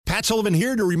Matt Sullivan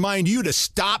here to remind you to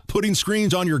stop putting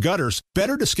screens on your gutters.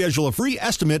 Better to schedule a free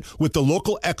estimate with the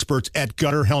local experts at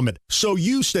Gutter Helmet so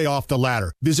you stay off the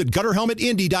ladder. Visit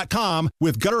GutterHelmetIndy.com.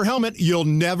 With Gutter Helmet, you'll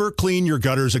never clean your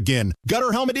gutters again.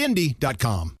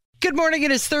 GutterHelmetIndy.com. Good morning.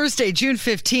 It is Thursday, June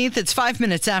 15th. It's 5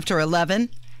 minutes after 11.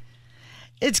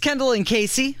 It's Kendall and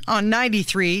Casey on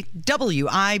 93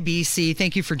 WIBC.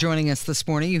 Thank you for joining us this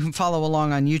morning. You can follow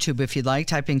along on YouTube if you'd like.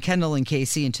 Type in Kendall and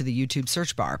Casey into the YouTube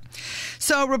search bar.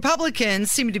 So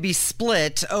Republicans seem to be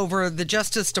split over the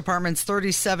Justice Department's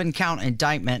 37-count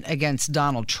indictment against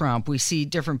Donald Trump. We see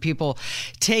different people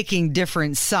taking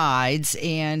different sides,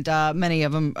 and many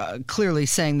of them clearly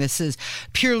saying this is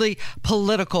purely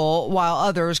political, while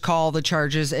others call the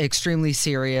charges extremely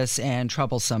serious and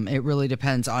troublesome. It really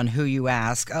depends on who you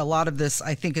ask. A lot of this,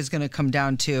 I think, is going to come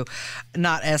down to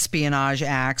not espionage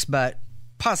acts, but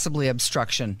possibly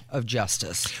obstruction of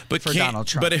justice for Donald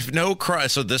Trump. But if no crime,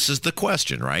 so this is the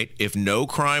question, right? If no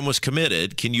crime was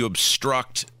committed, can you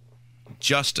obstruct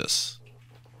justice?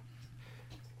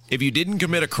 If you didn't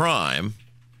commit a crime,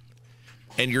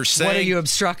 and you're saying, what are you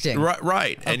obstructing?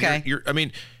 Right. And okay. I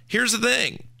mean, here's the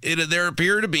thing: there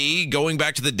appear to be, going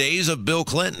back to the days of Bill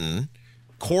Clinton,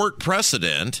 court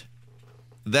precedent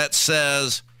that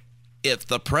says if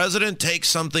the president takes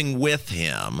something with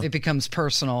him, it becomes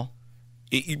personal.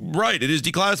 Right. It is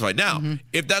declassified. Now,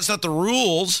 if that's not the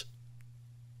rules,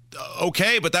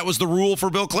 okay, but that was the rule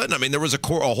for Bill Clinton. I mean, there was a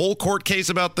whole court case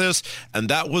about this, and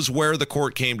that was where the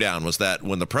court came down, was that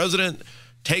when the president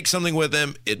takes something with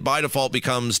him, it by default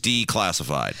becomes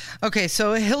declassified. Okay,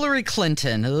 so Hillary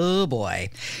Clinton, oh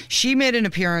boy, she made an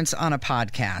appearance on a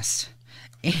podcast.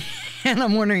 And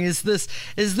I'm wondering, is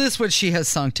this what she has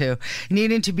sunk to?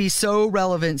 Needing to be so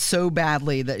relevant so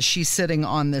badly that she's sitting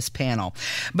on this panel.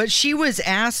 But she was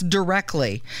asked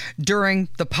directly during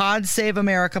the Pod Save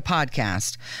America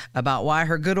podcast about why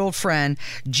her good old friend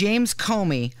James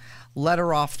Comey let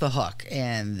her off the hook.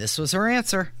 And this was her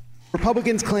answer.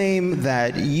 Republicans claim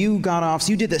that you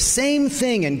did the same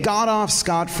thing and got off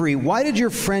scot-free. Why did your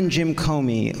friend Jim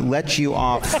Comey let you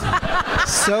off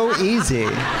so easy?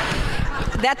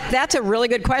 That's a really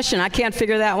good question. I can't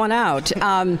figure that one out.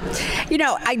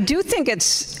 I do think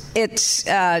it's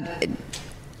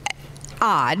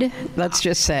odd, let's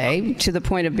just say, to the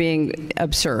point of being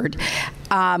absurd,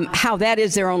 how that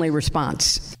is their only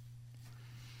response.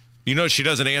 You know, she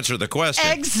doesn't answer the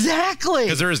question. Exactly.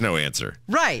 Because there is no answer.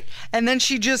 Right. And then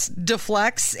she just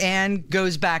deflects and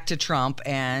goes back to Trump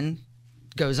and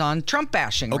goes on Trump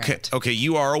bashing. Okay,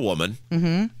 you are a woman.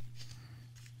 Mm-hmm.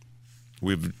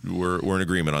 We're in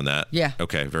agreement on that. Yeah.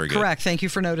 Okay, very good. Correct. Thank you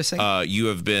for noticing. You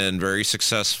have been very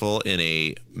successful in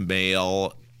a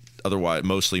otherwise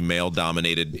mostly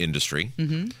male-dominated industry.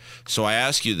 Mm-hmm. So I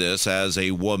ask you this as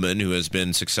a woman who has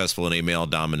been successful in a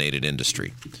male-dominated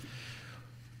industry.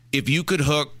 If you could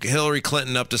hook Hillary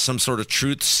Clinton up to some sort of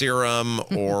truth serum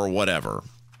or whatever,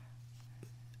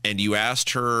 and you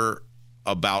asked her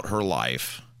about her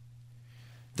life,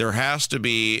 there has to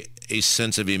be a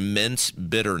sense of immense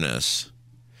bitterness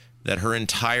that her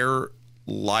entire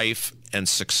life and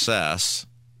success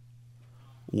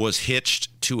was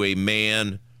hitched to a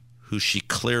man who she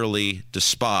clearly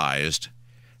despised,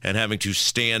 and having to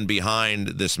stand behind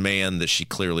this man that she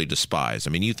clearly despised.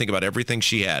 I mean, you think about everything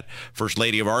she had. First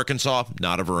Lady of Arkansas,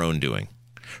 not of her own doing.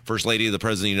 First Lady of the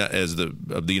President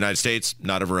of the United States,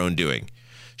 not of her own doing.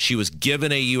 She was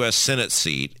given a U.S. Senate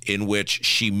seat in which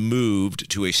she moved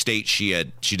to a state she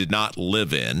did not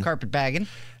live in. Carpetbagging.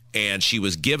 And she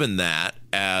was given that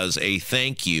as a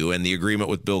thank you. And the agreement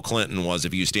with Bill Clinton was,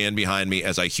 if you stand behind me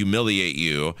as I humiliate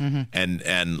you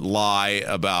and lie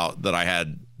about that I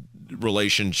had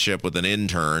relationship with an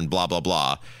intern, blah, blah,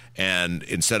 blah. And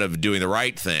instead of doing the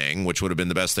right thing, which would have been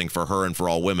the best thing for her and for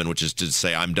all women, which is to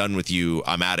say, I'm done with you,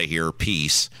 I'm out of here,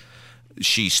 peace,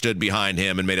 she stood behind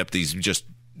him and made up these just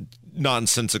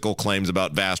nonsensical claims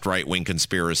about vast right-wing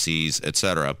conspiracies,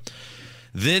 etc.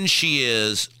 Then she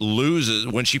loses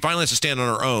when she finally has to stand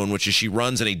on her own, which is she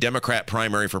runs in a Democrat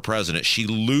primary for president. She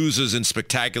loses in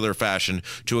spectacular fashion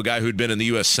to a guy who'd been in the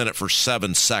U.S. Senate for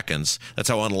 7 seconds. That's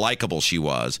how unlikable she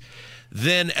was.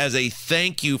 Then, as a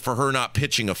thank you for her not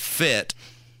pitching a fit,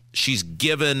 she's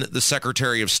given the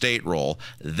Secretary of State role.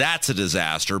 That's a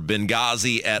disaster.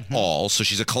 Benghazi et al. So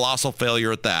she's a colossal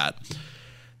failure at that.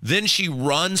 Then she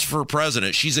runs for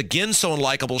president. She's again so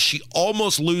unlikable, she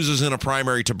almost loses in a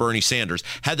primary to Bernie Sanders.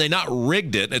 Had they not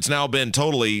rigged it, it's now been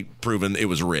totally proven it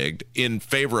was rigged, in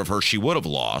favor of her, she would have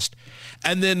lost.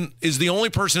 And then is the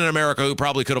only person in America who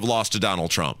probably could have lost to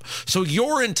Donald Trump. So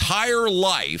your entire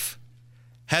life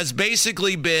has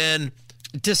basically been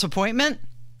disappointment?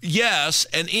 Yes,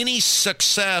 and any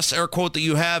success, air quote, that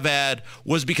you have had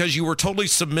was because you were totally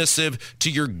submissive to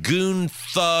your goon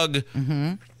thug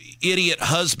idiot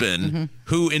husband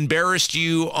who embarrassed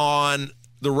you on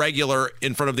the regular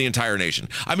in front of the entire nation.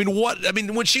 I mean,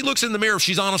 when she looks in the mirror, if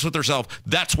she's honest with herself,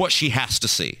 that's what she has to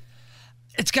see.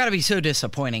 It's got to be so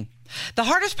disappointing. The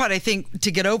hardest part, I think,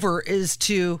 to get over is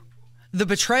the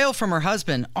betrayal from her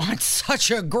husband on such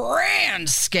a grand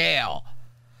scale.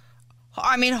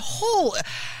 I mean,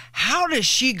 how does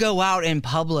she go out in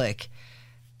public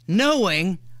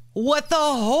knowing what the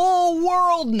whole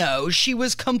world knows? She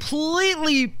was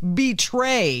completely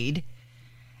betrayed,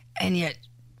 and yet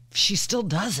she still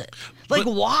does it.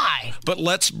 Why? But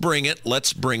let's bring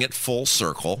it full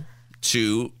circle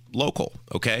to local,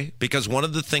 okay? Because one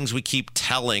of the things we keep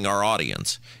telling our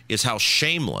audience is how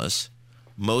shameless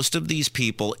most of these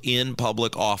people in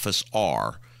public office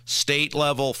are. State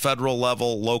level, federal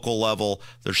level, local level.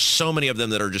 There's so many of them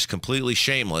that are just completely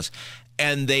shameless,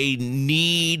 and they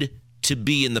need to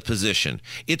be in the position.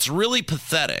 It's really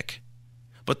pathetic,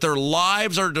 but their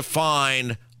lives are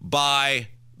defined by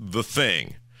the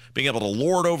thing, being able to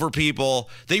lord over people.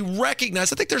 They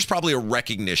recognize, I think there's probably a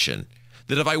recognition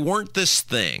that if I weren't this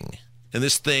thing, and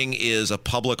this thing is a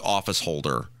public office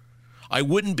holder, I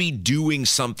wouldn't be doing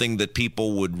something that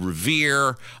people would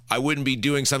revere. I wouldn't be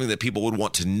doing something that people would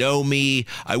want to know me.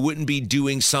 I wouldn't be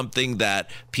doing something that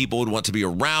people would want to be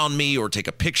around me or take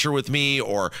a picture with me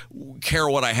or care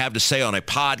what I have to say on a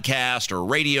podcast or a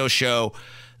radio show.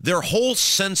 Their whole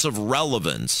sense of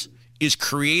relevance is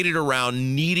created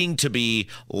around needing to be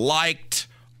liked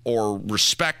or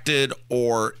respected,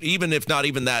 or even if not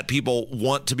even that, people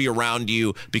want to be around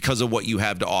you because of what you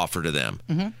have to offer to them.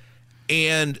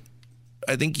 And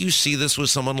I think you see this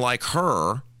with someone like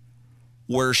her,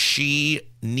 where she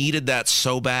needed that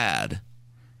so bad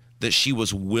that she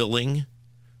was willing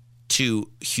to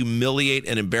humiliate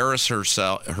and embarrass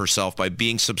herself by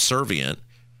being subservient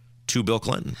to Bill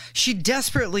Clinton. She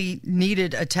desperately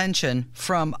needed attention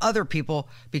from other people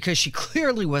because she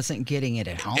clearly wasn't getting it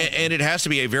at home. And it has to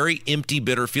be a very empty,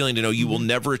 bitter feeling to know you will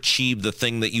never achieve the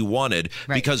thing that you wanted,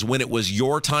 because when it was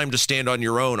your time to stand on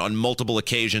your own on multiple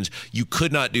occasions, you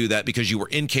could not do that because you were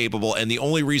incapable. And the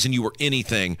only reason you were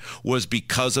anything was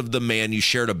because of the man you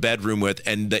shared a bedroom with,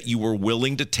 and that you were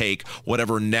willing to take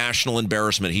whatever national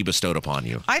embarrassment he bestowed upon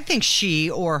you. I think she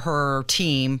or her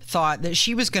team thought that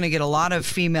she was going to get a lot of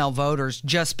female voters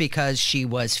just because she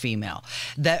was female,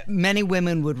 that many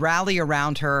women would rally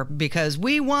around her because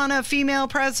we want a female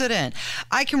president.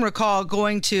 I can recall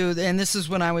going to, and this is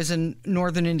when I was in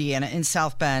northern Indiana in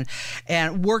South Bend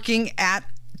and working at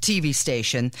TV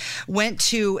station, went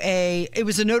to it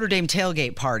was a Notre Dame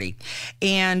tailgate party,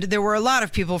 and there were a lot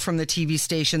of people from the TV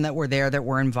station that were there that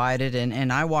were invited,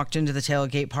 and I walked into the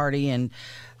tailgate party, and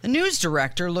the news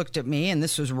director looked at me, and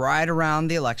this was right around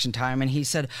the election time, and he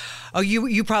said, "Oh,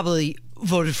 you probably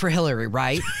voted for Hillary,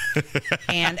 right?"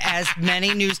 And as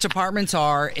many news departments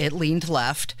are, it leaned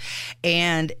left.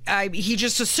 And he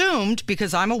just assumed,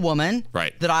 because I'm a woman,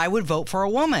 that I would vote for a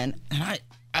woman. And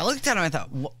I looked at him and I thought,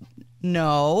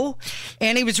 no.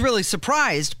 And he was really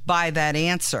surprised by that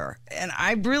answer. And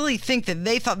I really think that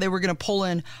they thought they were going to pull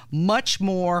in much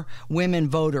more women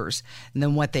voters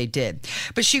than what they did.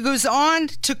 But she goes on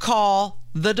to call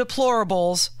the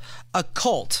deplorables a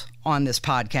cult on this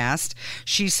podcast.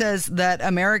 She says that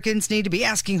Americans need to be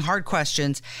asking hard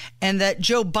questions and that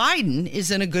Joe Biden is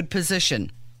in a good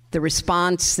position. The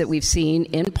response that we've seen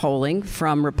in polling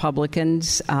from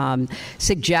Republicans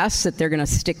suggests that they're going to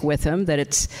stick with him, that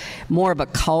it's more of a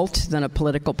cult than a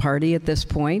political party at this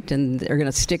point, and they're going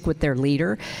to stick with their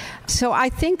leader. So I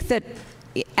think that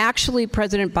actually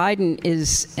President Biden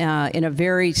is in a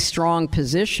very strong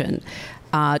position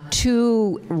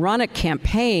to run a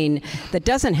campaign that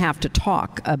doesn't have to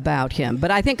talk about him.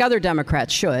 But I think other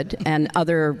Democrats should, and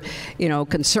other,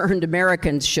 concerned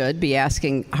Americans should be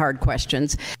asking hard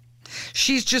questions.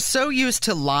 She's just so used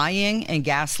to lying and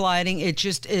gaslighting. It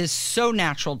just is so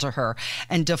natural to her,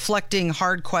 and deflecting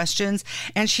hard questions.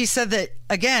 And she said that,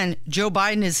 again, Joe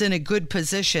Biden is in a good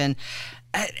position.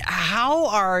 How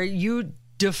are you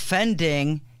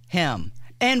defending him?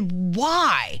 And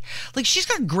why? Like, she's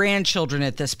got grandchildren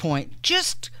at this point.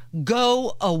 Just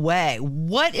go away.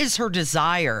 What is her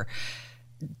desire?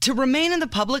 To remain in the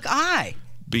public eye.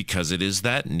 Because it is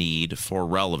that need for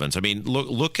relevance. I mean,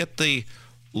 look at it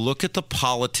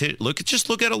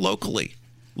locally.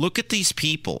 Look at these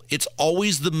people. It's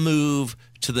always the move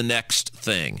to the next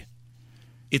thing.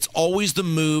 It's always the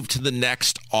move to the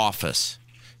next office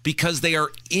because they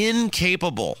are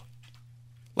incapable.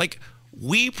 Like,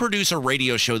 we produce a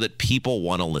radio show that people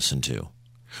want to listen to.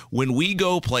 When we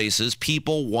go places,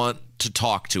 people want to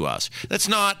talk to us. That's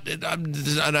not,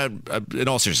 in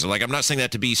all seriousness, like, I'm not saying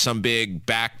that to be some big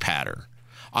back patter.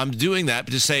 I'm doing that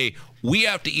to say we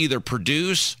have to either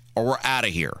produce or we're out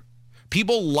of here.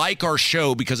 People like our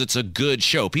show because it's a good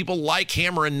show. People like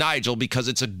Hammer and Nigel because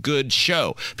it's a good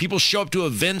show. People show up to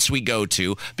events we go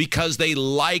to because they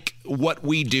like what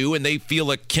we do and they feel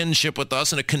a kinship with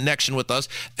us and a connection with us,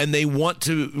 and they want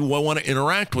to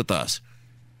interact with us.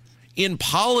 In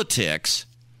politics,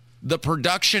 the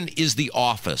production is the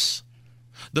office.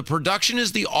 The production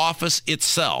is the office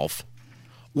itself,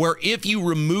 where if you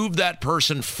remove that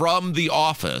person from the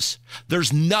office,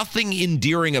 there's nothing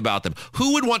endearing about them.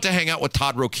 Who would want to hang out with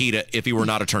Todd Rokita if he were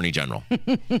not Attorney General?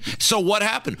 So what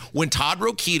happened? When Todd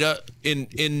Rokita,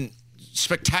 in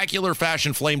spectacular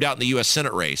fashion, flamed out in the U.S.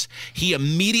 Senate race, he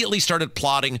immediately started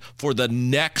plotting for the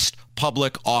next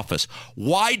public office.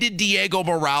 Why did Diego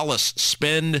Morales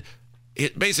spend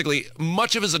basically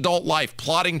much of his adult life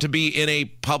plotting to be in a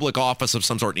public office of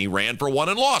some sort? And he ran for one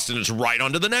and lost, and it's right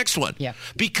on to the next one. Yeah.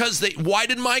 Because why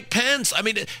did Mike Pence? I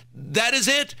mean, that is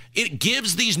it. It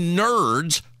gives these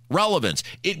nerds relevance.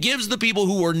 It gives the people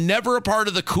who were never a part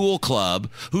of the cool club,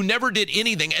 who never did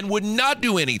anything and would not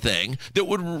do anything that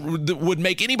would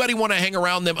make anybody want to hang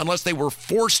around them unless they were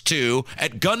forced to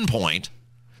at gunpoint.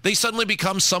 They suddenly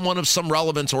become someone of some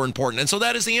relevance or important. And so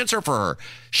that is the answer for her.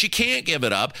 She can't give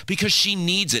it up because she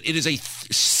needs it. It is a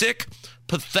sick,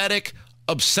 pathetic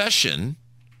obsession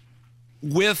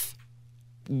with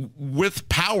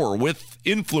power, with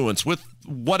influence, with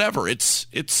whatever. It's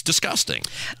disgusting.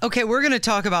 Okay, we're going to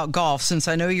talk about golf since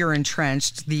I know you're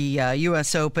entrenched. The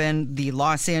U.S. Open, the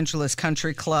Los Angeles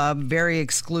Country Club, very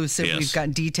exclusive. Yes. We've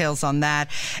got details on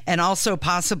that. And also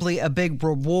possibly a big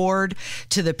reward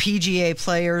to the PGA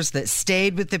players that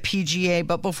stayed with the PGA.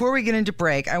 But before we get into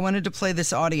break, I wanted to play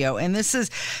this audio. And this is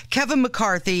Kevin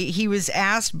McCarthy. He was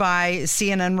asked by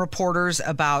CNN reporters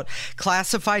about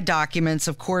classified documents.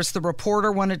 Of course, the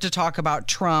reporter wanted to talk about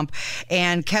Trump.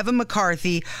 And Kevin McCarthy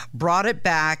brought it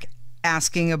back,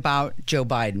 asking about Joe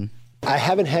Biden. I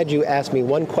haven't had you ask me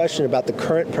one question about the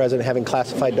current president having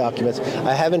classified documents.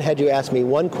 I haven't had you ask me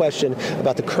one question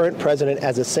about the current president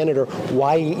as a senator,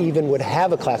 why he even would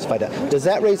have a classified document. Does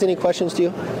that raise any questions to you?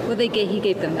 Well, he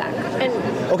gave them back.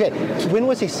 Okay, when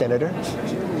was he senator?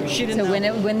 She didn't know.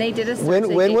 When they did a search,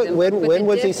 when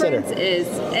was he senator?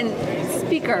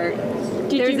 Speaker,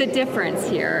 there's a difference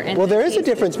here. Well, there is a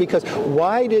difference because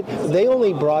why did they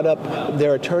only brought up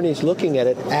their attorneys looking at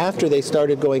it after they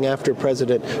started going after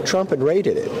President Trump and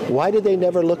raided it? Why did they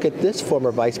never look at this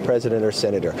former vice president or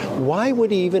senator? Why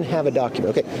would he even have a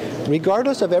document? Okay,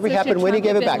 regardless of every happened when he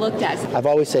gave it back. I've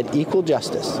always said equal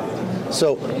justice.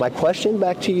 So my question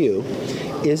back to you,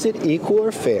 is it equal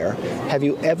or fair? Have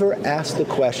you ever asked the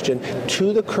question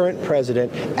to the current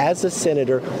president as a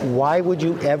senator, why would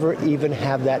you ever even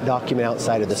have that document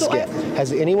outside of the SCIF?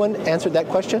 Has anyone answered that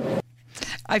question?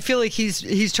 I feel like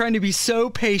he's trying to be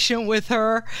so patient with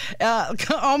her,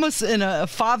 almost in a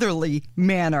fatherly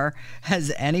manner.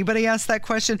 Has anybody asked that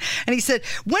question? And he said,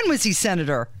 when was he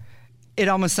senator? It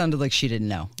almost sounded like she didn't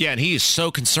know. Yeah, and he is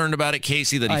so concerned about it,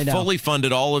 Casey, that he fully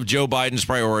funded all of Joe Biden's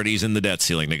priorities in the debt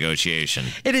ceiling negotiation.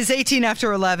 It is 18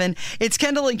 after 11. It's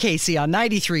Kendall and Casey on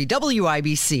 93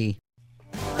 WIBC.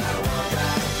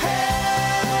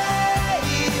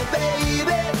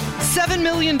 $7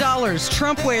 million.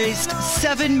 Trump raised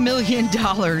 $7 million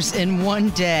in one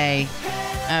day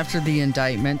after the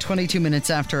indictment. 22 minutes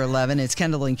after 11. It's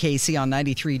Kendall and Casey on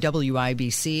 93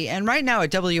 WIBC. And right now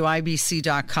at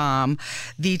WIBC.com,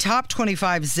 the top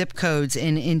 25 zip codes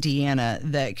in Indiana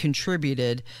that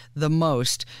contributed the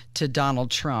most to Donald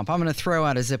Trump. I'm going to throw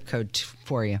out a zip code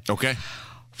for you. Okay.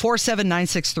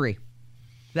 47963.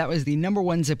 That was the number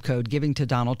one zip code giving to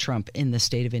Donald Trump in the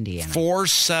state of Indiana.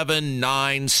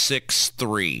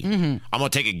 47963. I'm going to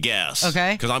take a guess.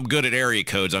 Okay. Because I'm good at area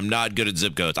codes. I'm not good at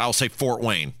zip codes. I'll say Fort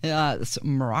Wayne. It's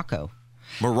Morocco.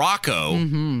 Morocco?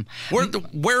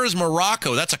 Mm-hmm. Where is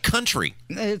Morocco? That's a country.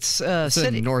 It's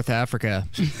in North Africa.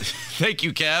 Thank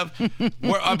you, Kev.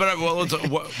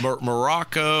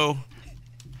 Morocco,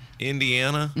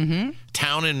 Indiana. Mm-hmm.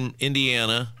 Town in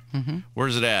Indiana. Mm-hmm.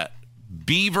 Where's it at?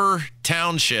 Beaver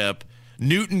Township,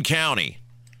 Newton County.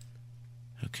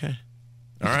 Okay.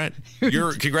 All right.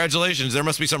 Congratulations. There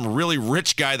must be some really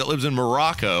rich guy that lives in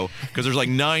Morocco because there's like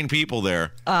 9 people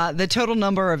there. The total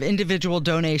number of individual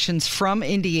donations from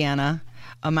Indiana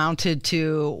amounted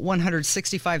to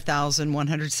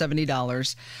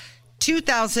 $165,170.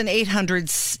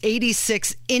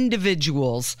 2,886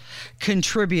 individuals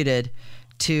contributed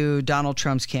to Donald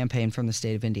Trump's campaign from the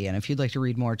state of Indiana. If you'd like to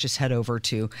read more, just head over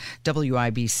to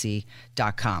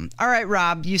WIBC.com. All right,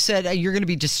 Rob, you said you're going to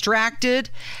be distracted.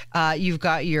 You've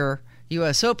got your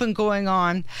U.S. Open going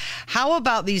on. How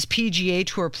about these PGA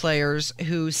Tour players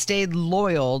who stayed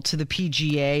loyal to the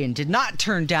PGA and did not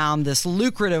turn down this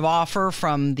lucrative offer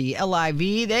from the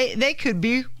LIV? They could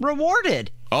be rewarded.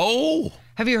 Oh.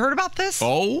 Have you heard about this?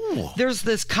 Oh. There's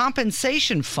this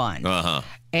compensation fund. Uh-huh.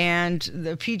 And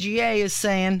the PGA is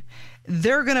saying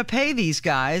they're going to pay these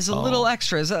guys a little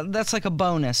extras. That's like a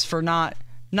bonus for not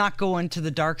going to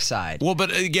the dark side. Well,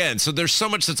 but again, so there's so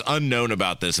much that's unknown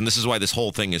about this, and this is why this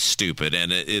whole thing is stupid,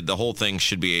 and the whole thing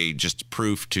should be just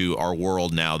proof to our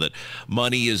world now that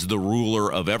money is the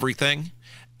ruler of everything,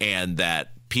 and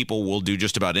that people will do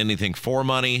just about anything for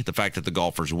money. The fact that the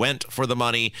golfers went for the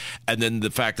money, and then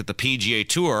the fact that the PGA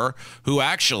Tour, who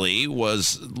actually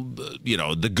was,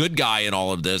 the good guy in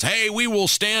all of this, hey, we will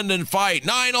stand and fight.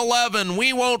 9/11,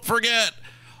 we won't forget.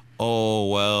 Oh,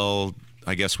 well,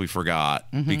 I guess we forgot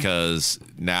because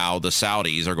now the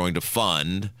Saudis are going to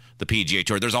fund the PGA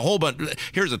Tour. There's a whole bunch.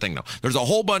 Here's the thing, though. There's a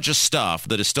whole bunch of stuff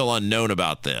that is still unknown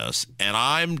about this, and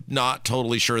I'm not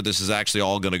totally sure this is actually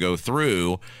all going to go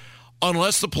through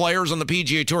unless the players on the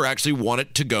PGA Tour actually want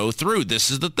it to go through. This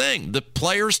is the thing. The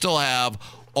players still have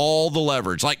all the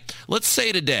leverage. Like, let's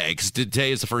say today, because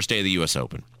today is the first day of the U.S.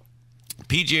 Open.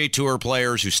 PGA Tour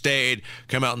players who stayed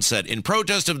come out and said, in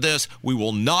protest of this, we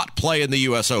will not play in the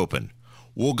U.S. Open.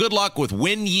 Well, good luck with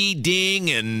Wen Yi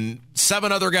Ding and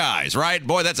 7 other guys, right?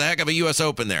 Boy, that's a heck of a U.S.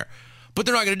 Open there. But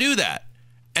they're not going to do that.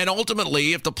 And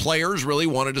ultimately, if the players really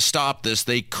wanted to stop this,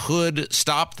 they could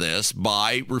stop this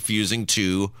by refusing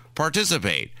to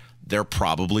participate. They're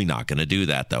probably not going to do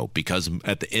that, though, because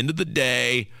at the end of the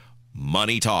day,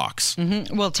 money talks.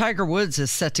 Mm-hmm. Well, Tiger Woods is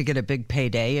set to get a big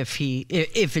payday if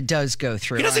it does go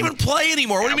through. He doesn't even play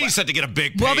anymore. What do you mean he's set to get a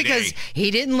big payday? Well, because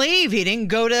he didn't leave. He didn't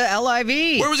go to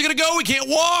LIV. Where was he going to go? He can't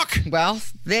walk. Well,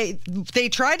 they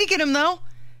tried to get him, though.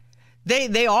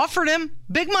 They offered him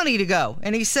big money to go,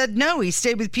 and he said no. He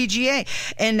stayed with PGA,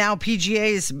 and now PGA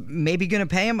is maybe going to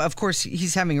pay him. Of course,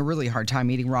 he's having a really hard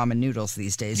time eating ramen noodles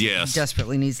these days. Yes. He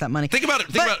desperately needs that money. Think about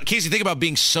it. Casey, think about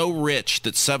being so rich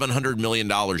that $700 million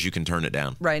you can turn it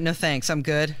down. Right. No, thanks. I'm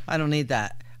good. I don't need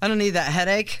that. I don't need that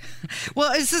headache.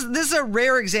 Well, this is a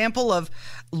rare example of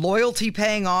loyalty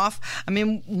paying off. I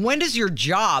mean, when does your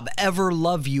job ever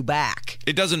love you back?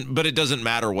 It doesn't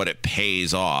matter what it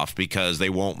pays off because they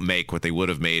won't make what they would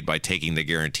have made by taking the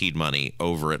guaranteed money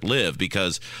over at Live,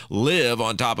 because Live,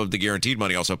 on top of the guaranteed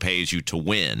money, also pays you to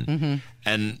win. Mm-hmm.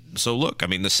 And so, look, I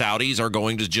mean, the Saudis are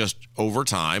going to just, over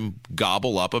time,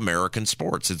 gobble up American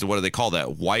sports. What do they call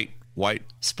that? White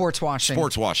sports washing.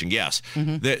 Sports washing, yes.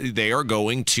 Mm-hmm. They are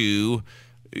going to.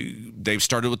 They've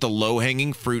started with the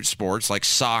low-hanging fruit sports like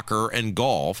soccer and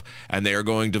golf, and they are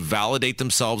going to validate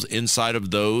themselves inside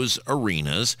of those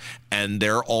arenas. And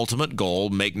their ultimate goal,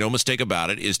 make no mistake about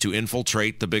it, is to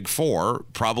infiltrate the Big Four,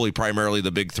 probably primarily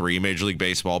the Big Three: Major League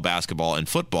Baseball, basketball, and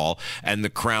football. And the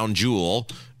crown jewel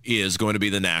is going to be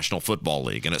the National Football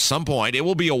League. And at some point, it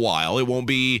will be a while. It won't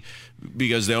be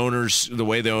because the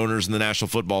way the owners in the National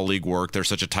Football League work, they're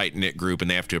such a tight-knit group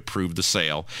and they have to approve the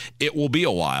sale. It will be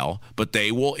a while, but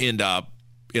they will end up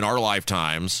in our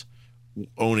lifetimes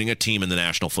owning a team in the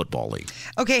National Football League.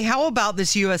 Okay, how about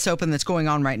this U.S. Open that's going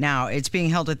on right now? It's being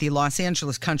held at the Los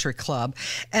Angeles Country Club,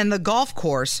 and the golf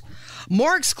course,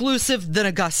 more exclusive than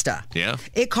Augusta. Yeah.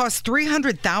 It costs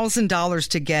 $300,000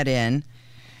 to get in.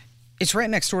 It's right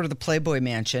next door to the Playboy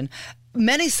Mansion.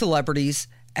 Many celebrities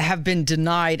have been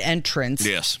denied entrance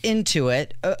into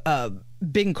it.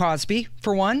 Bing Crosby,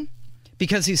 for one,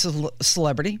 because he's a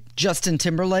celebrity. Justin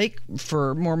Timberlake,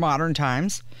 for more modern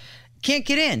times, can't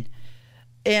get in.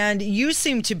 And you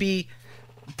seem to be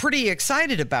pretty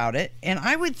excited about it. And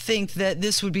I would think that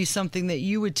this would be something that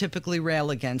you would typically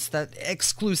rail against, that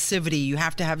exclusivity. You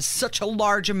have to have such a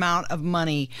large amount of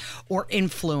money or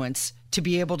influence to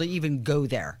be able to even go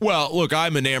there. Well, look,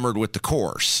 I'm enamored with the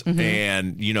course. Mm-hmm.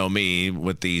 And you know me,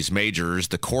 with these majors,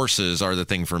 the courses are the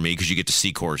thing for me because you get to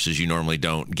see courses you normally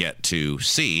don't get to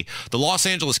see. The Los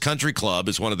Angeles Country Club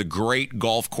is one of the great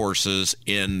golf courses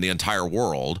in the entire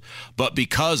world. But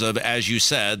because of, as you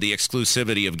said, the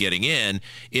exclusivity of getting in,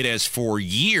 it has for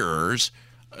years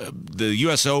the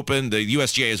U.S. Open, the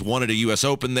USGA has wanted a U.S.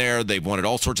 Open there. They've wanted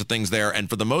all sorts of things there. And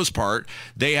for the most part,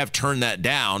 they have turned that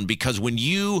down because when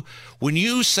you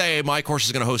say my course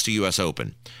is going to host a U.S.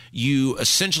 Open, you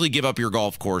essentially give up your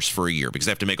golf course for a year because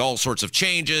they have to make all sorts of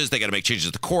changes. They got to make changes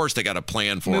to the course. They got to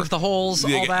plan for move the holes,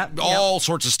 all that. All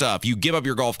sorts of stuff. You give up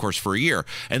your golf course for a year.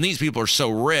 And these people are so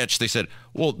rich, they said,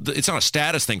 well, it's not a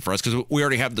status thing for us because we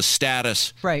already have the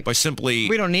status by simply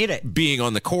we don't need it being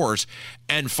on the course.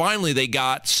 And finally, they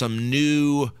got some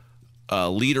new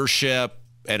leadership.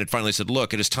 And it finally said,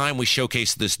 look, it is time we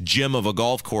showcase this gem of a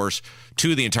golf course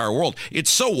to the entire world. It's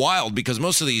so wild because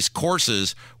most of these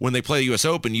courses, when they play the U.S.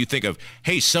 Open, you think of,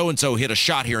 hey, so-and-so hit a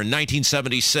shot here in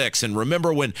 1976. And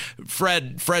remember when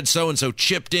Fred so-and-so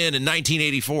chipped in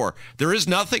 1984. There is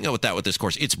nothing with that with this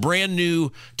course. It's brand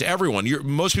new to everyone.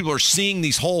 Most people are seeing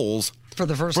these holes for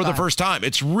the first time.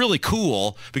 It's really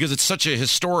cool because it's such a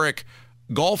historic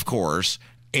golf course.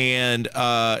 And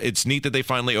it's neat that they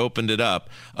finally opened it up.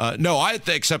 No, I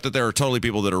accept that there are totally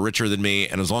people that are richer than me,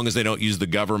 and as long as they don't use the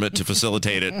government to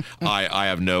facilitate it, I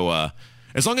have no...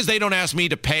 as long as they don't ask me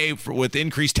to pay with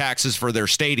increased taxes for their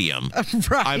stadium,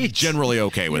 right. I'm generally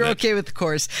okay with it. You're okay with the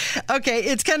course. Okay,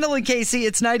 it's Kendall and Casey.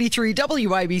 It's 93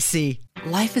 WIBC.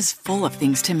 Life is full of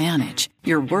things to manage.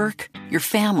 Your work, your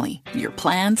family, your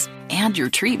plans, and your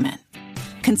treatment.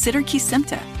 Consider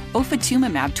Kesimpta,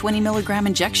 ofatumumab 20 milligram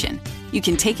injection. You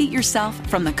can take it yourself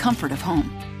from the comfort of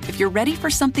home. If you're ready for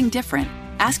something different,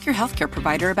 ask your healthcare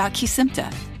provider about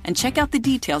Kesimpta and check out the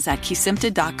details at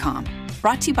kesimpta.com.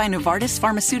 Brought to you by Novartis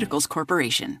Pharmaceuticals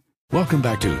Corporation. Welcome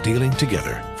back to Dealing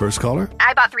Together. First caller?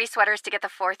 I bought 3 sweaters to get the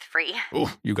 4th free.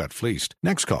 Oh, you got fleeced.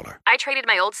 Next caller? I traded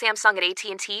my old Samsung at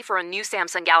AT&T for a new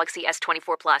Samsung Galaxy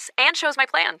S24 Plus and chose my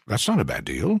plan. That's not a bad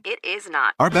deal. It is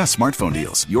not. Our best smartphone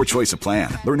deals. Your choice of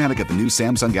plan. Learn how to get the new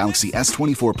Samsung Galaxy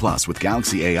S24 Plus with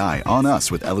Galaxy AI on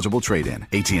us with eligible trade-in.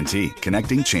 AT&T.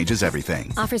 Connecting changes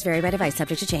everything. Offers vary by device.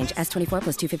 Subject to change. S24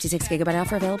 plus 256 gigabyte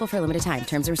offer available for a limited time.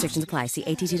 Terms and restrictions apply. See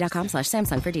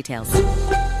att.com/Samsung for details.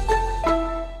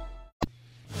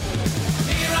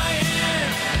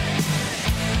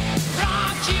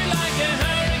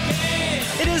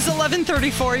 It is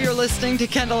 11:34. You're listening to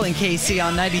Kendall and Casey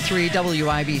on 93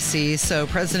 WIBC. So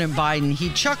President Biden, he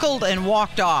chuckled and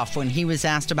walked off when he was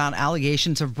asked about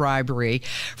allegations of bribery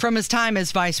from his time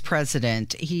as vice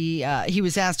president. He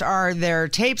was asked, are there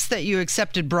tapes that you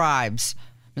accepted bribes?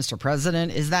 Mr.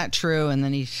 President, is that true? And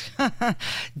then he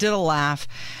did a laugh,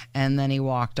 and then he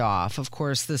walked off. Of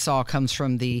course, this all comes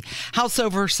from the House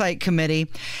Oversight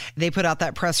Committee. They put out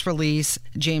that press release.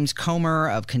 James Comer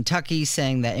of Kentucky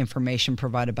saying that information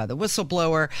provided by the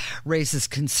whistleblower raises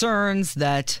concerns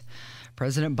that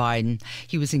President Biden,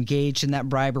 he was engaged in that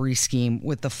bribery scheme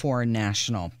with the foreign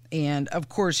national. And of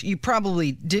course, you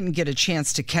probably didn't get a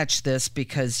chance to catch this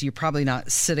because you're probably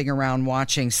not sitting around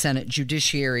watching Senate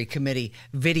Judiciary Committee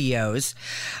videos.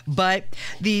 But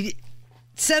the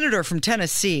senator from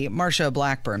Tennessee, Marsha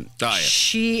Blackburn,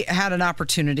 she had an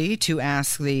opportunity to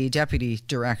ask the deputy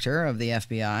director of the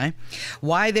FBI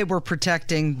why they were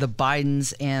protecting the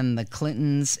Bidens and the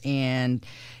Clintons. And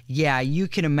yeah, you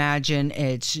can imagine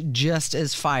it's just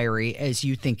as fiery as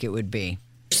you think it would be.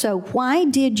 So why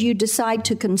did you decide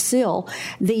to conceal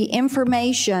the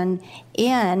information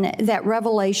in that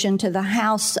revelation to the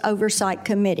House Oversight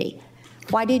Committee?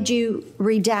 Why did you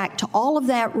redact all of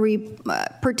that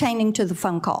pertaining to the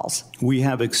phone calls? We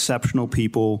have exceptional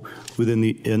people within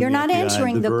the You're not FBI,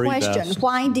 answering the question. Best.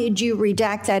 Why did you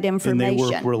redact that information? And they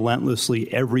work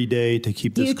relentlessly every day to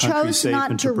keep this country safe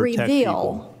and to protect people. You chose not to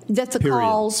reveal that the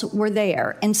calls were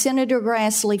there, and Senator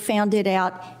Grassley found it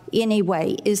out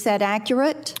anyway. Is that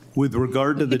accurate? With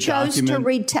regard to the document,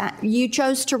 you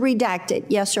chose to redact it,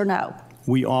 yes or no?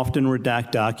 We often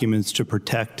redact documents to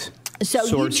protect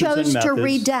sources and methods. So you chose to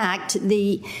redact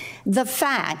the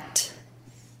fact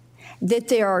that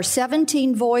there are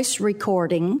 17 voice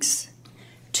recordings,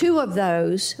 2 of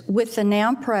those with the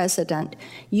now president.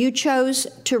 You chose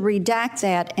to redact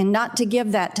that and not to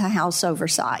give that to House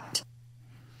Oversight.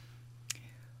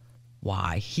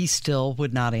 Why? He still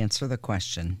would not answer the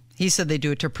question. He said they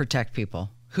do it to protect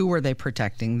people. Who were they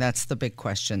protecting? That's the big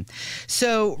question.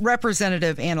 So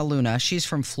Representative Anna Luna, she's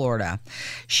from Florida.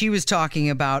 She was talking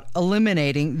about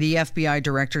eliminating the FBI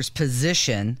director's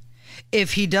position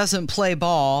if he doesn't play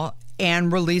ball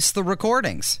and release the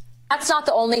recordings. That's not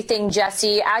the only thing,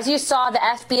 Jesse. As you saw, the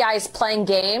FBI is playing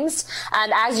games.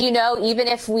 And as you know, even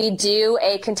if we do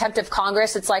a contempt of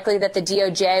Congress, it's likely that the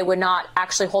DOJ would not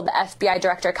actually hold the FBI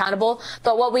director accountable.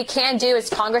 But what we can do as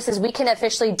Congress is we can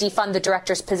officially defund the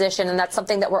director's position. And that's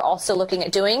something that we're also looking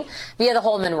at doing via the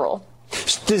Holman rule.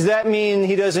 Does that mean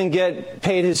he doesn't get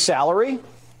paid his salary?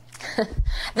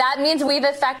 That means we've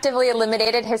effectively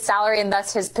eliminated his salary and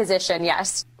thus his position,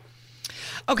 yes.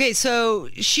 Okay, so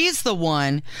she's the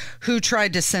one who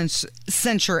tried to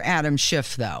censure Adam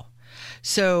Schiff, though.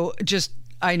 So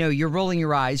I know you're rolling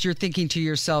your eyes. You're thinking to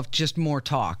yourself, just more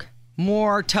talk.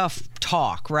 More tough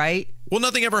talk, right? Well,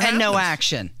 nothing ever happens. And no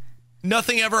action.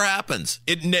 Nothing ever happens.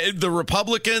 The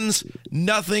Republicans,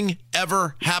 nothing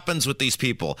ever happens with these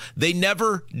people. They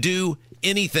never do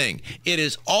anything. It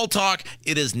is all talk.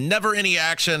 It is never any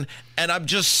action. And I'm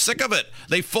just sick of it.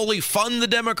 They fully fund the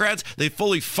Democrats. They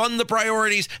fully fund the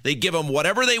priorities. They give them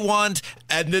whatever they want.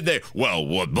 And then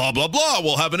blah, blah, blah.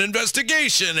 We'll have an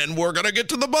investigation and we're going to get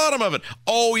to the bottom of it.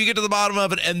 Oh, you get to the bottom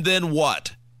of it. And then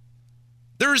what?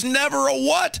 There's never a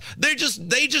what. They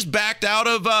just backed out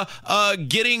of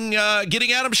getting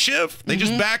Adam Schiff. They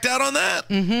just backed out on that.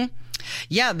 Mm-hmm.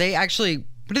 Yeah, they actually,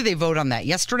 what did they vote on that?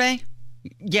 Yesterday?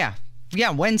 Yeah,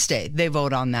 Wednesday they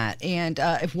vote on that. And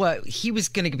he was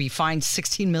going to be fined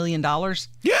 $16 million?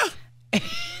 Yeah.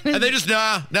 And they just,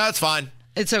 no, it's fine.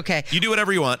 It's okay. You do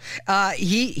whatever you want.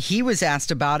 He was asked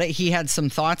about it. He had some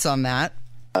thoughts on that.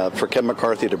 For Kevin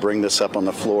McCarthy to bring this up on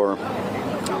the floor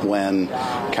when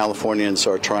Californians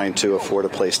are trying to afford a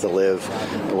place to live,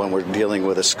 when we're dealing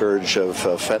with a scourge of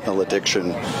fentanyl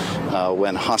addiction,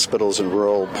 when hospitals in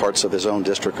rural parts of his own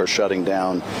district are shutting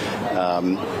down,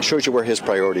 shows you where his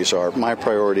priorities are. My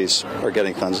priorities are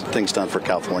getting things done for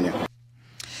California.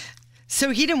 So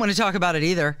he didn't want to talk about it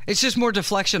either. It's just more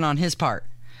deflection on his part.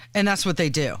 And that's what they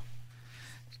do.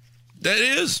 That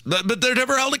is, but they're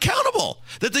never held accountable.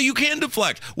 You can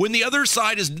deflect. When the other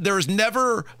side there is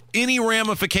never any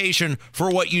ramification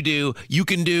for what you do. You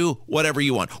can do whatever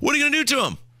you want. What are you going to do to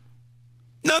them?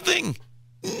 Nothing.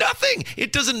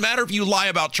 It doesn't matter if you lie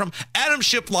about Trump. Adam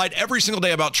Schiff lied every single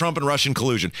day about Trump and Russian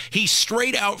collusion. He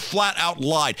flat out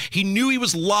lied. He knew he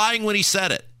was lying when he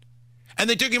said it. And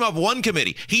they took him off one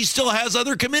committee. He still has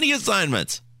other committee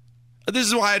assignments. This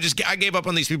is why I gave up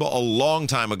on these people a long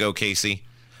time ago, Casey.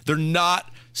 They're not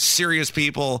serious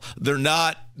people.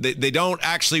 They don't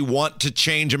actually want to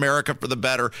change America for the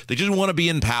better. They just want to be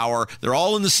in power. They're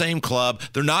all in the same club.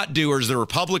 They're not doers. The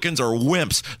Republicans are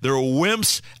wimps. They're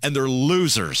wimps and they're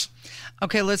losers.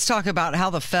 Okay, let's talk about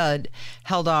how the Fed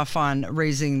held off on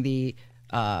raising the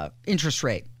interest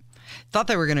rate. Thought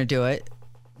they were going to do it.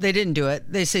 They didn't do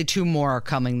it. They say 2 more are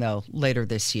coming, though, later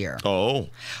this year. Oh.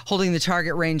 Holding the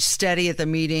target range steady at the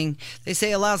meeting, they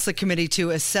say allows the committee to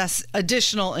assess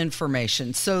additional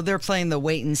information. So they're playing the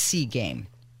wait-and-see game.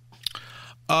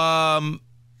 Look,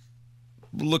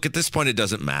 at this point, it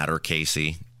doesn't matter,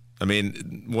 Casey. I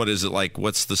mean, what is it like?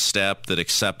 What's the step that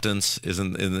acceptance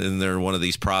isn't in there? One of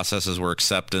these processes where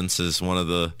acceptance is one of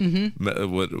the,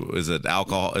 what is it,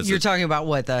 alcohol? You're talking about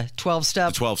what, the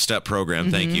 12-step? The 12-step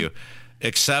program, thank you.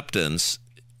 Acceptance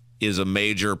is a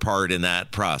major part in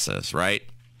that process, right?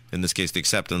 In this case, the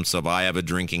acceptance of I have a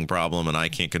drinking problem and I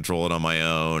can't control it on my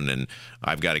own and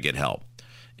I've got to get help.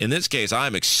 In this case,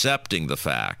 I'm accepting the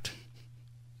fact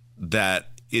that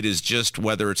it is just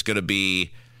whether it's going to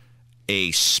be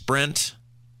a sprint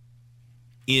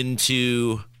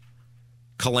into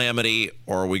calamity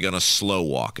or are we going to slow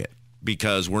walk it?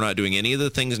 Because we're not doing any of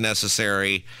the things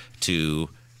necessary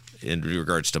in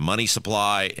regards to money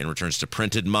supply, in returns to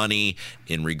printed money,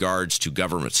 in regards to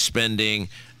government spending.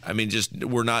 I mean,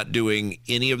 we're not doing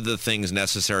any of the things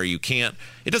necessary. It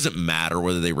doesn't matter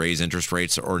whether they raise interest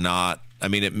rates or not. I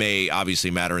mean, it may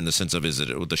obviously matter in the sense of, is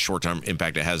it the short-term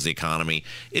impact it has the economy?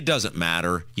 It doesn't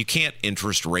matter. You can't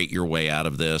interest rate your way out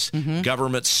of this.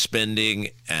 Government spending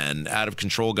and out of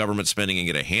control government spending and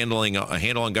get a handle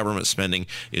on government spending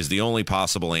is the only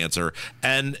possible answer.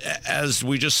 And as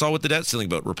we just saw with the debt ceiling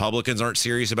vote, Republicans aren't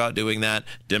serious about doing that.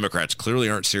 Democrats clearly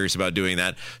aren't serious about doing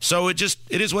that. So it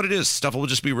is what it is. Stuff will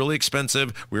just be really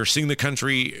expensive. We're seeing the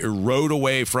country erode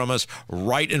away from us,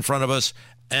 right in front of us,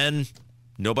 and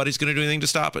nobody's going to do anything to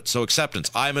stop it. So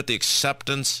acceptance. I'm at the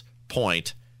acceptance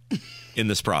point in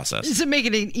this process. Does it make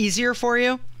it easier for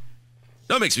you?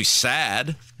 No, it makes me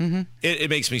sad.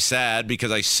 It makes me sad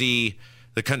because I see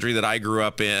the country that I grew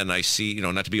up in. I see,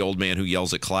 not to be old man who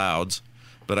yells at clouds,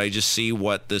 but I just see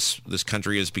what this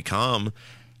country has become.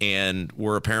 And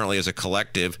we're apparently, as a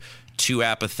collective, too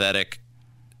apathetic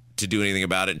to do anything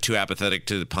about it and too apathetic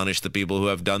to punish the people who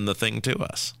have done the thing to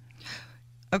us.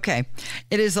 Okay.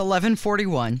 It is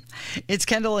 11:41. It's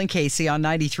Kendall and Casey on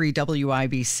 93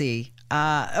 WIBC.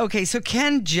 Okay, so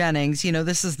Ken Jennings,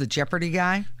 this is the Jeopardy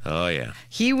guy. Oh, yeah.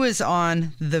 He was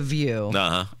on The View.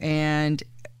 And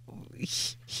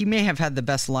he may have had the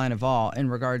best line of all in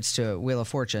regards to Wheel of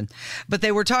Fortune. But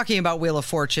they were talking about Wheel of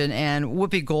Fortune, and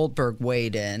Whoopi Goldberg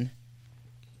weighed in.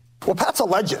 Well, Pat's a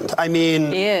legend. I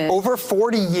mean, over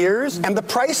 40 years, and the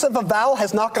price of a vowel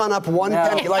has not gone up one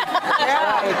penny. Like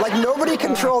nobody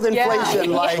controlled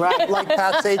inflation like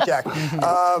Pat Sajak.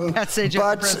 Pat Sajak,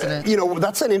 but president.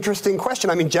 That's an interesting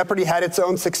question. I mean, Jeopardy had its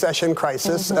own succession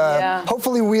crisis.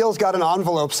 Hopefully, Wheels got an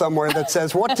envelope somewhere that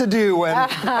says what to do when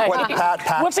Pat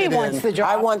packs it in. Whoopi wants the job.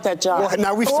 I want that job. Well,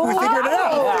 now we figured it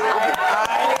out.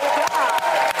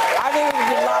 I think it would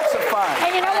be lots of fun.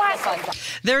 And you know what?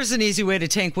 There's an easy way to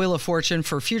tank Wheel of Fortune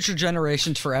for future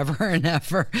generations forever and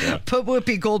ever. Yeah. Put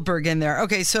Whoopi Goldberg in there.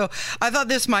 Okay, so I thought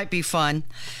this might be fun.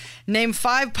 Name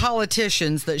 5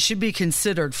 politicians that should be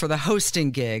considered for the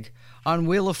hosting gig on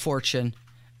Wheel of Fortune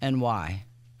and why.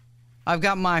 I've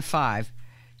got my 5.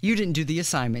 You didn't do the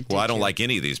assignment, did Well, I don't you? like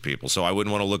any of these people, so I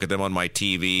wouldn't want to look at them on my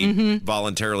TV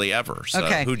voluntarily ever. So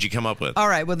who'd you come up with? All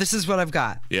right, well, this is what I've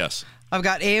got. Yes. I've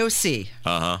got AOC.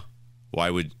 Uh-huh.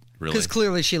 Why would... Really? Because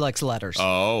clearly she likes letters.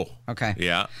 Oh. Okay.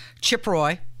 Yeah. Chip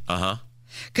Roy. Uh-huh.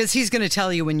 Because he's going to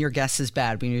tell you when your guess is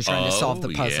bad when you're trying to solve the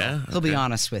puzzle. Yeah. He'll be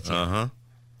honest with you. Uh-huh.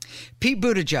 Pete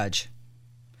Buttigieg.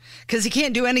 Because he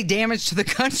can't do any damage to the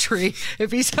country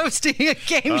if he's hosting a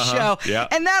game show. Yeah.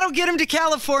 And that'll get him to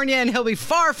California and he'll be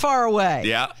far, far away.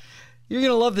 Yeah. You're going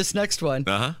to love this next one.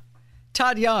 Uh-huh.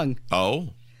 Todd Young. Oh.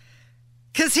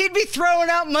 Because he'd be throwing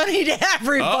out money to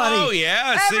everybody. Oh,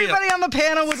 yeah. Everybody on the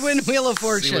panel would win Wheel of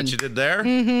Fortune. See what you did there?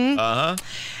 Mm-hmm. Uh-huh.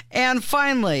 And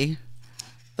finally,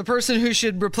 the person who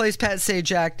should replace Pat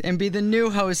Sajak and be the new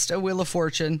host of Wheel of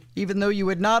Fortune, even though you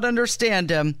would not understand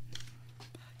him,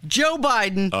 Joe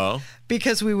Biden. Oh.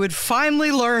 Because we would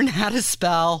finally learn how to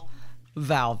spell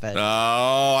Velvet. Oh,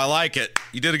 I like it.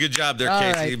 You did a good job there, All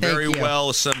Casey. right, Very thank you. well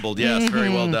assembled. Yes, very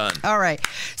well done. All right.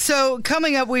 So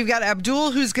coming up, we've got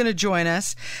Abdul who's going to join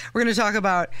us. We're going to talk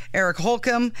about Eric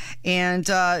Holcomb and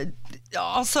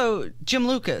also Jim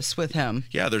Lucas with him.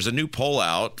 Yeah, there's a new poll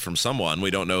out from someone,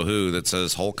 we don't know who, that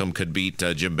says Holcomb could beat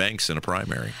Jim Banks in a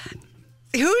primary.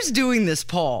 Who's doing this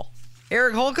poll?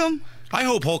 Eric Holcomb? I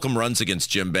hope Holcomb runs against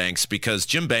Jim Banks because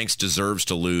Jim Banks deserves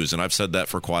to lose, and I've said that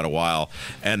for quite a while.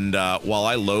 And while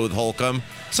I loathe Holcomb,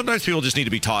 sometimes people just need to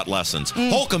be taught lessons.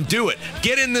 Holcomb, do it.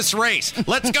 Get in this race.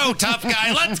 Let's go, tough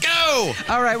guy. Let's go.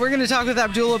 All right, we're going to talk with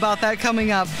Abdul about that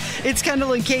coming up. It's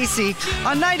Kendall and Casey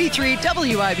on 93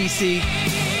 WIBC.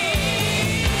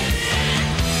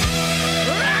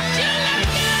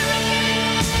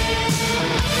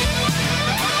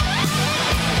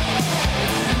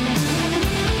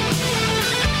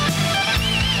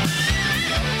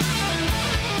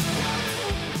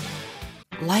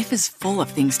 Life is full of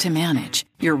things to manage.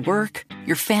 Your work,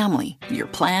 your family, your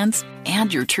plans,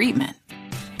 and your treatment.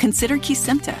 Consider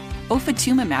Kesimpta,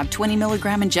 ofatumumab 20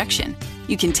 milligram injection.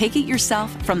 You can take it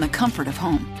yourself from the comfort of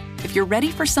home. If you're ready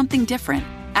for something different,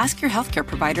 ask your healthcare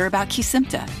provider about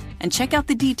Kesimpta and check out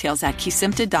the details at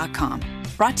kesimpta.com.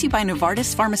 Brought to you by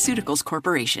Novartis Pharmaceuticals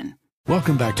Corporation.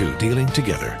 Welcome back to Dealing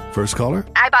Together. First caller?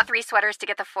 I bought 3 sweaters to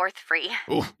get the 4th free.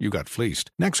 Oh, you got fleeced.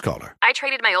 Next caller? I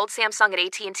traded my old Samsung at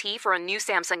AT&T for a new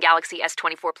Samsung Galaxy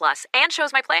S24 Plus and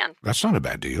chose my plan. That's not a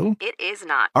bad deal. It is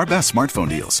not. Our best smartphone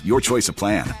deals. Your choice of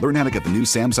plan. Learn how to get the new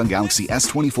Samsung Galaxy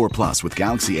S24 Plus with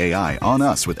Galaxy AI on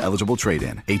us with eligible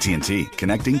trade-in. AT&T.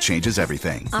 Connecting changes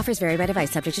everything. Offers vary by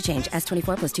device. Subject to change.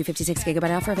 S24 plus 256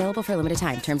 gigabyte offer available for a limited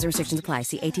time. Terms and restrictions apply.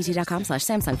 See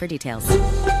att.com/Samsung for details.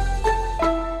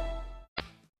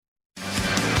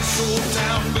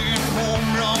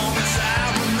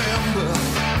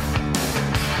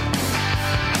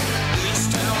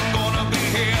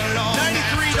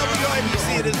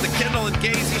 It is the Kendall and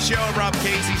Casey show. Rob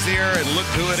Casey's here, and look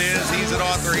who it is. He's an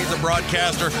author. He's a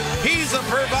broadcaster. He's a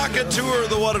provocateur.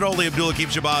 The one and only Abdul Keep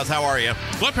Shabazz. How are you?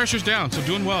 Blood pressure's down, so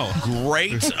doing well.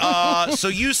 Great. So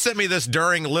you sent me this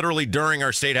literally during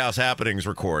our State House Happenings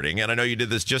recording, and I know you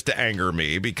did this just to anger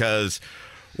me because,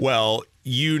 well,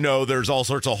 you know there's all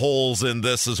sorts of holes in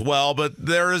this as well, but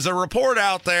there is a report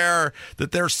out there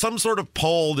that there's some sort of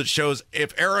poll that shows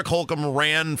if Eric Holcomb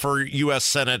ran for U.S.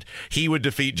 Senate, he would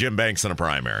defeat Jim Banks in a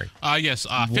primary. Yes.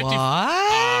 50,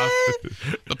 What?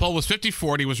 The poll was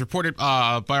 50-40. It was reported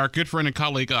by our good friend and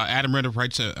colleague Adam Ritter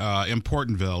writes in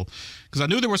Portonville. Because I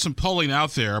knew there was some polling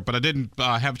out there, but I didn't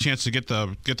have a chance to get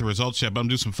the results yet. But I'm going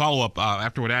to do some follow-up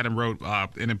after what Adam wrote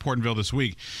in Portonville this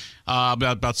week.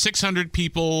 About 600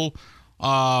 people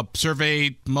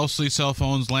surveyed, mostly cell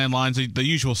phones, landlines, the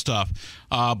usual stuff.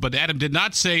 But Adam did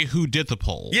not say who did the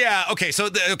poll. Yeah. Okay. So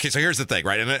here's the thing,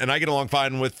 right? And I get along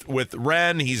fine with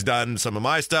Ren. He's done some of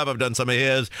my stuff. I've done some of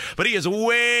his. But he is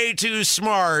way too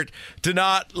smart to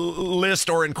not list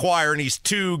or inquire, and he's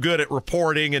too good at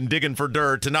reporting and digging for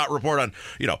dirt to not report on,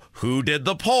 who did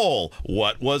the poll?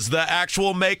 What was the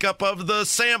actual makeup of the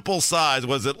sample size?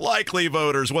 Was it likely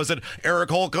voters? Was it Eric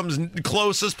Holcomb's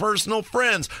closest personal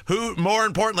friends? Who, more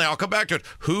importantly, I'll come back to it,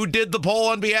 who did the poll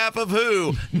on behalf of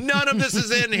who? None of this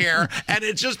is in here, and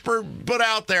it's just put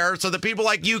out there so that people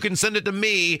like you can send it to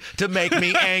me to make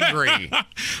me angry.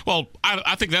 Well,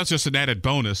 I think that's just an added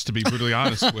bonus, to be brutally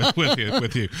honest with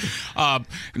you.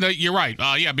 No, you're right.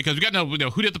 Yeah, because we got to know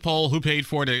who did the poll, who paid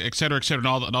for it, et cetera, and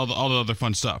all the other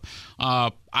fun stuff.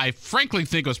 I frankly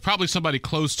think it was probably somebody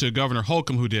close to Governor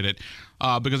Holcomb who did it,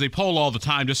 because they poll all the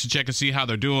time just to check and see how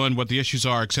they're doing, what the issues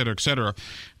are, et cetera, et cetera.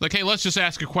 Like, hey, let's just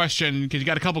ask a question, because you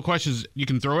got a couple questions you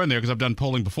can throw in there, because I've done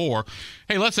polling before.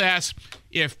 Hey, let's ask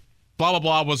if blah, blah,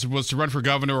 blah was to run for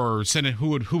governor or senate, who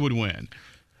would win?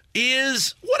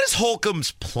 What is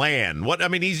Holcomb's plan?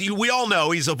 We all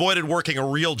know he's avoided working a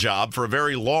real job for a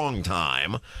very long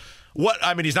time.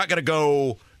 He's not going to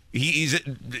go. He's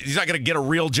not going to get a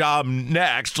real job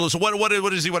next. So what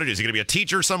does he want to do? Is he going to be a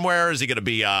teacher somewhere? Is he going to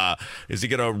be is he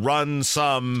going to run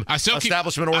some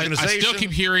establishment organization? I still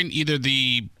keep hearing either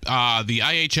the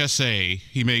IHSA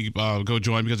he may go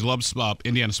join because he loves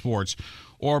Indiana sports,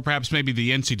 or perhaps maybe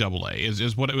the NCAA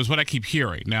is what I keep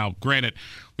hearing. Now, granted,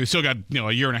 we've still got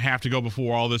a year and a half to go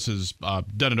before all this is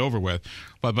done and over with,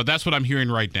 but that's what I'm hearing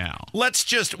right now. Let's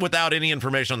just, without any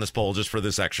information on this poll, just for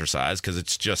this exercise, because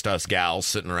it's just us gals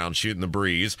sitting around shooting the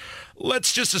breeze,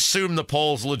 let's just assume the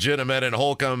poll's legitimate and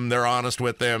Holcomb, they're honest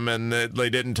with him and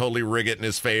they didn't totally rig it in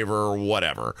his favor or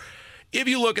whatever. If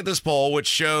you look at this poll, which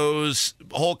shows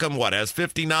Holcomb, has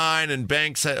 59 and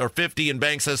Banks, or 50 and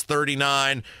Banks has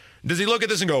 39, does he look at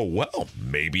this and go, well,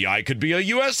 maybe I could be a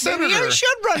U.S. senator? Maybe I should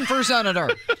run for senator.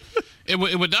 It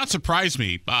would not surprise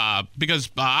me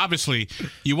because obviously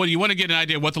you want to get an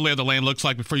idea of what the lay of the land looks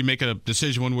like before you make a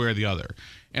decision one way or the other.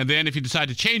 And then if you decide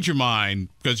to change your mind,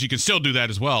 because you can still do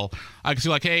that as well, I can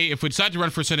see hey, if we decide to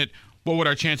run for Senate, what would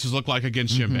our chances look like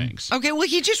against Jim Banks? Okay, well,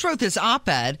 he just wrote this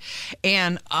op-ed,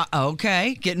 and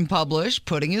getting published,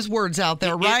 putting his words out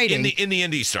there, writing. In the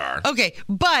Indy Star. Okay,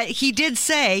 but he did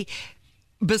say,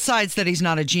 besides that he's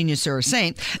not a genius or a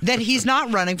saint, that he's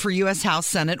not running for U.S. House,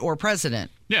 Senate, or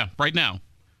President. Yeah, right now.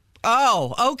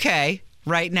 Oh, okay.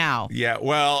 Right now. Yeah,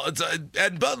 well,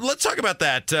 but let's talk about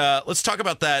that. Let's talk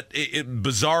about that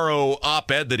bizarro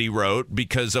op-ed that he wrote,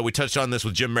 because we touched on this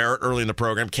with Jim Merritt early in the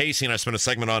program. Casey and I spent a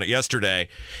segment on it yesterday.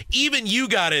 Even you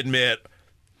got to admit,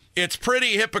 it's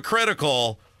pretty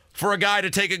hypocritical for a guy to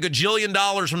take $1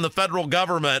 gajillion from the federal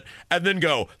government and then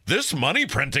go, this money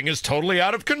printing is totally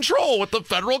out of control with the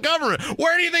federal government.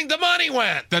 Where do you think the money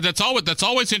went? That's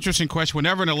always an interesting question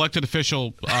whenever an elected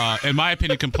official, in my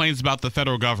opinion, complains about the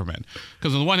federal government.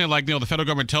 Because on the one hand, the federal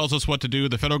government tells us what to do.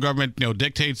 The federal government,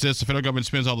 dictates this. The federal government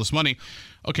spends all this money.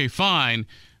 Okay, fine.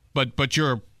 But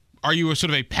are you sort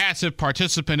of a passive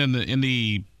participant in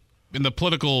the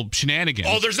political shenanigans?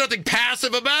 Oh, there's nothing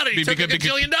passive about it. You took $1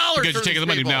 gajillion because you're taking the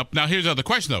money. Now, here's the other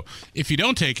question, though. If you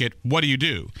don't take it, what do you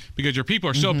do? Because your people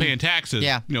are still paying taxes,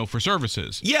 for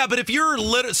services. Yeah, but if you're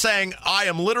saying, I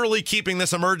am literally keeping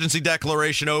this emergency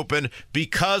declaration open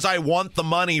because I want the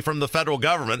money from the federal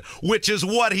government, which is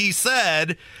what he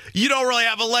said, you don't really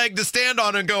have a leg to stand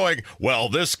on and going, well,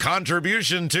 this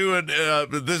contribution to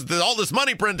it, all this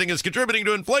money printing is contributing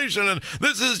to inflation, and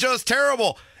this is just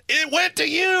terrible. It went to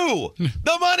you.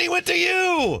 The money went to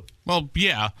you. Well,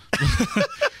 yeah.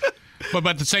 But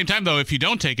at the same time, though, if you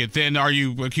don't take it, then are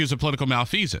you accused of political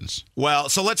malfeasance? Well,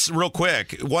 so let's real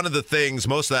quick. One of the things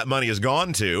most of that money has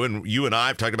gone to, and you and I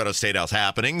have talked about our State House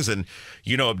happenings, and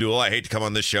Abdul, I hate to come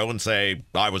on this show and say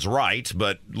I was right,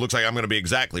 but looks like I'm going to be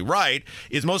exactly right,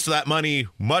 is much of that money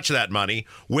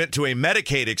went to a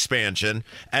Medicaid expansion,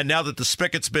 and now that the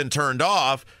spigot's been turned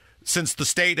off, since the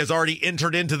state has already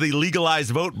entered into the legalized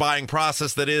vote buying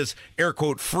process that is, air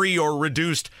quote, free or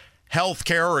reduced health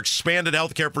care or expanded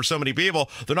health care for so many people,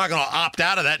 they're not going to opt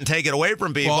out of that and take it away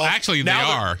from people. Well, actually, they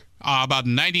are. About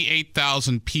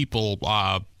 98,000 people,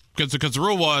 because the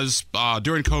rule was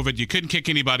during COVID, you couldn't kick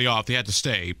anybody off. They had to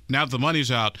stay. Now that the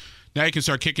money's out, now you can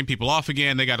start kicking people off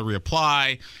again. They got to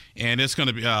reapply, and it's going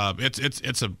to be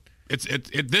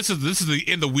this is the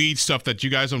in the weeds stuff that you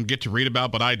guys don't get to read about,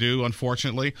 but I do,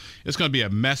 unfortunately. It's going to be a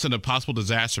mess and a possible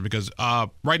disaster because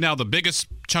right now the biggest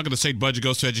chunk of the state budget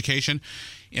goes to education.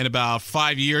 In about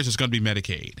 5 years, it's going to be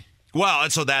Medicaid. Well,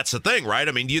 and so that's the thing, right?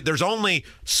 I mean, there's only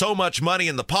so much money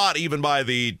in the pot, even by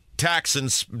the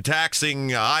taxing,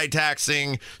 high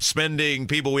taxing, spending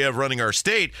people we have running our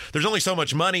state. There's only so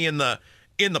much money in the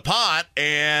pot,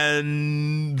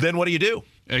 and then what do you do?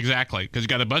 Exactly, because you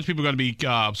got a bunch of people going to be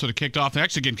sort of kicked off. They're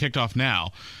actually getting kicked off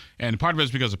now, and part of it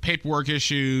is because of paperwork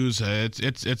issues.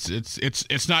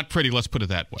 It's not pretty. Let's put it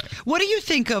that way. What do you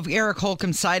think of Eric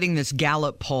Holcomb citing this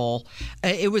Gallup poll?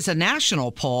 It was a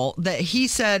national poll that he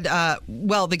said.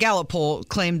 The Gallup poll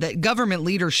claimed that government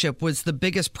leadership was the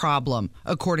biggest problem,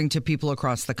 according to people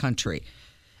across the country.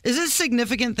 Is it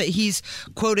significant that he's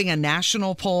quoting a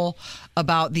national poll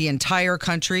about the entire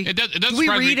country? It does Do we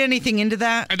read anything into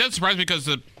that? It does surprise me because,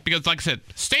 like I said,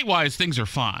 statewide things are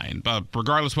fine,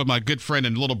 regardless of what my good friend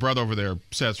and little brother over there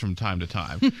says from time to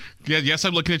time. Yes,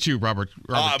 I'm looking at you, Robert.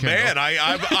 Oh man,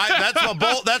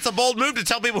 that's a bold move to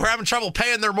tell people who are having trouble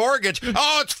paying their mortgage.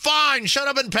 Oh, it's fine. Shut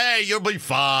up and pay. You'll be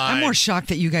fine. I'm more shocked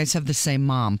that you guys have the same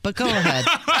mom, but go ahead.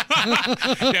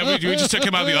 Yeah, we just took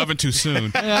him out of the oven too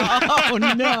soon. Oh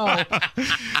no.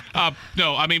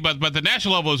 No, I mean, but the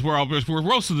national level is where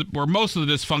most of the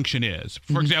dysfunction is.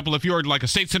 For example, if you're like a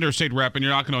state senator or state rep and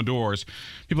you're knocking on doors,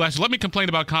 people ask, let me complain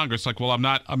about Congress. Like, well, I'm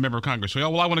not a member of Congress. So,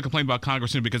 well, I want to complain about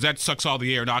Congress because that sucks all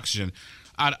the air and oxygen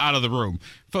out of the room.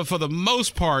 For the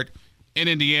most part, in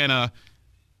Indiana,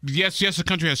 yes, the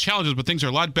country has challenges, but things are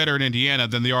a lot better in Indiana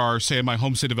than they are, say, in my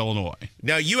home state of Illinois.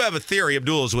 Now, you have a theory.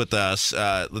 Abdul is with us.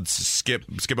 Let's skip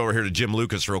over here to Jim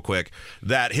Lucas real quick,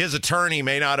 that his attorney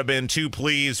may not have been too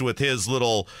pleased with his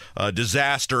little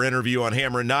disaster interview on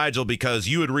Hammer and Nigel because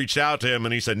you had reached out to him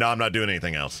and he said, no, I'm not doing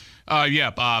anything else. We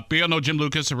all know Jim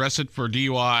Lucas, arrested for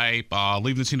DUI,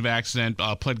 leaving the scene of accident,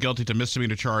 pled guilty to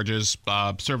misdemeanor charges,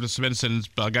 served a suspended sentence,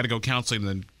 got to go counseling, and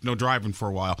then no driving for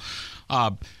a while.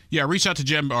 I reached out to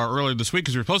Jim earlier this week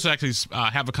because we were supposed to actually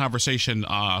have a conversation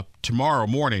tomorrow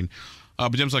morning.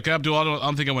 But Jim's like, Abdul, I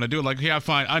don't think I want to do it. Like, yeah,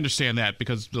 fine. I understand that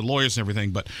because the lawyers and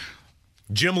everything. But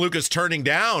Jim Lucas turning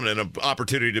down an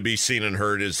opportunity to be seen and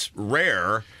heard is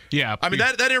rare. Yeah. I mean,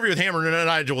 that interview with Hammer and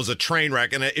Nigel was a train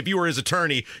wreck. And if you were his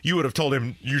attorney, you would have told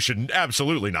him you should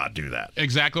absolutely not do that.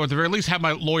 Exactly. Or at the very least, have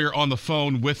my lawyer on the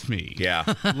phone with me. Yeah.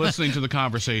 Listening to the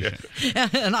conversation.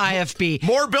 An IFB.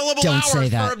 More billable Don't hours say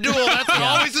that. for Abdul. That's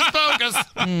always his focus.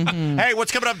 Mm-hmm. Hey,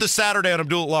 what's coming up this Saturday on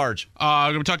Abdul at Large?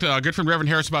 I'm going to talk to good friend Reverend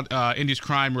Harris about India's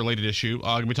crime-related issue. I'm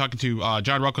going to be talking to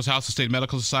John Ruckel's House, the State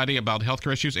Medical Society, about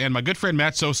healthcare issues, and my good friend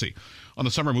Matt Sosi on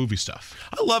the summer movie stuff.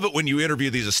 I love it when you interview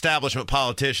these establishment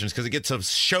politicians because it gets some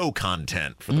show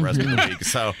content for the rest of the week.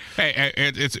 So,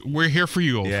 hey, we're here for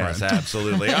you, old friend. Yes,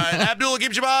 absolutely. All right, Abdul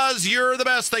Hakim Shabazz, you're the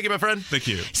best. Thank you, my friend. Thank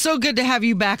you. So good to have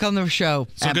you back on the show,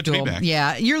 So Abdul. good to be back.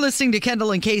 Yeah, you're listening to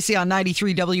Kendall and Casey on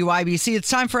 93 WIBC. It's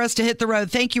time for us to hit the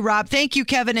road. Thank you, Rob. Thank you,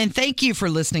 Kevin. And thank you for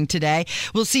listening today.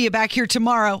 We'll see you back here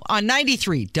tomorrow on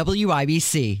 93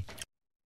 WIBC.